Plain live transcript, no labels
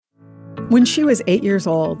When she was 8 years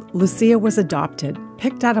old, Lucia was adopted,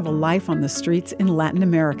 picked out of a life on the streets in Latin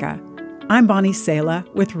America. I'm Bonnie Sala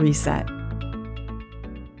with Reset.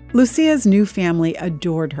 Lucia's new family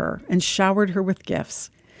adored her and showered her with gifts.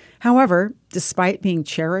 However, despite being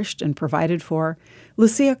cherished and provided for,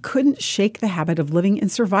 Lucia couldn't shake the habit of living in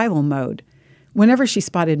survival mode. Whenever she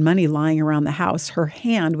spotted money lying around the house, her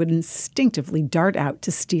hand would instinctively dart out to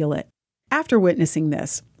steal it. After witnessing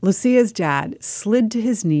this, Lucia's dad slid to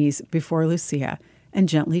his knees before Lucia and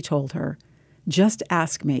gently told her, "Just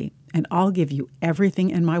ask me, and I'll give you everything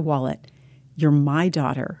in my wallet. You're my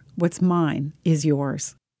daughter. What's mine is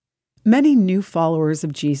yours." Many new followers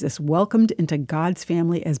of Jesus welcomed into God's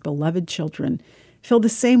family as beloved children feel the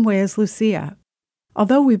same way as Lucia.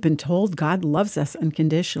 Although we've been told God loves us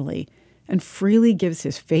unconditionally and freely gives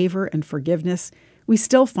his favor and forgiveness, we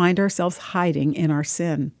still find ourselves hiding in our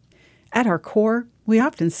sin. At our core, we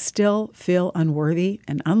often still feel unworthy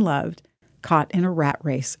and unloved, caught in a rat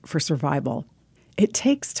race for survival. It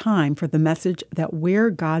takes time for the message that we're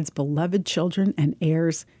God's beloved children and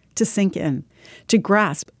heirs to sink in, to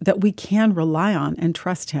grasp that we can rely on and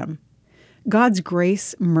trust him. God's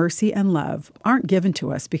grace, mercy, and love aren't given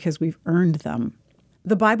to us because we've earned them.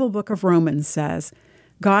 The Bible book of Romans says,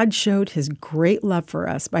 God showed his great love for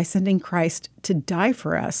us by sending Christ to die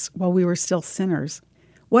for us while we were still sinners.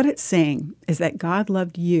 What it's saying is that God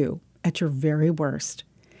loved you at your very worst.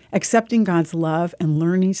 Accepting God's love and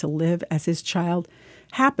learning to live as his child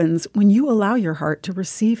happens when you allow your heart to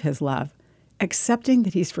receive his love, accepting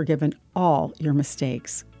that he's forgiven all your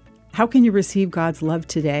mistakes. How can you receive God's love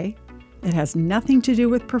today? It has nothing to do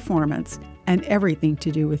with performance and everything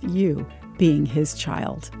to do with you being his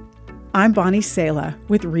child. I'm Bonnie Sala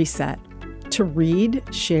with Reset. To read,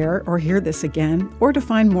 share, or hear this again, or to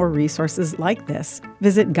find more resources like this,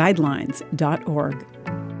 visit guidelines.org.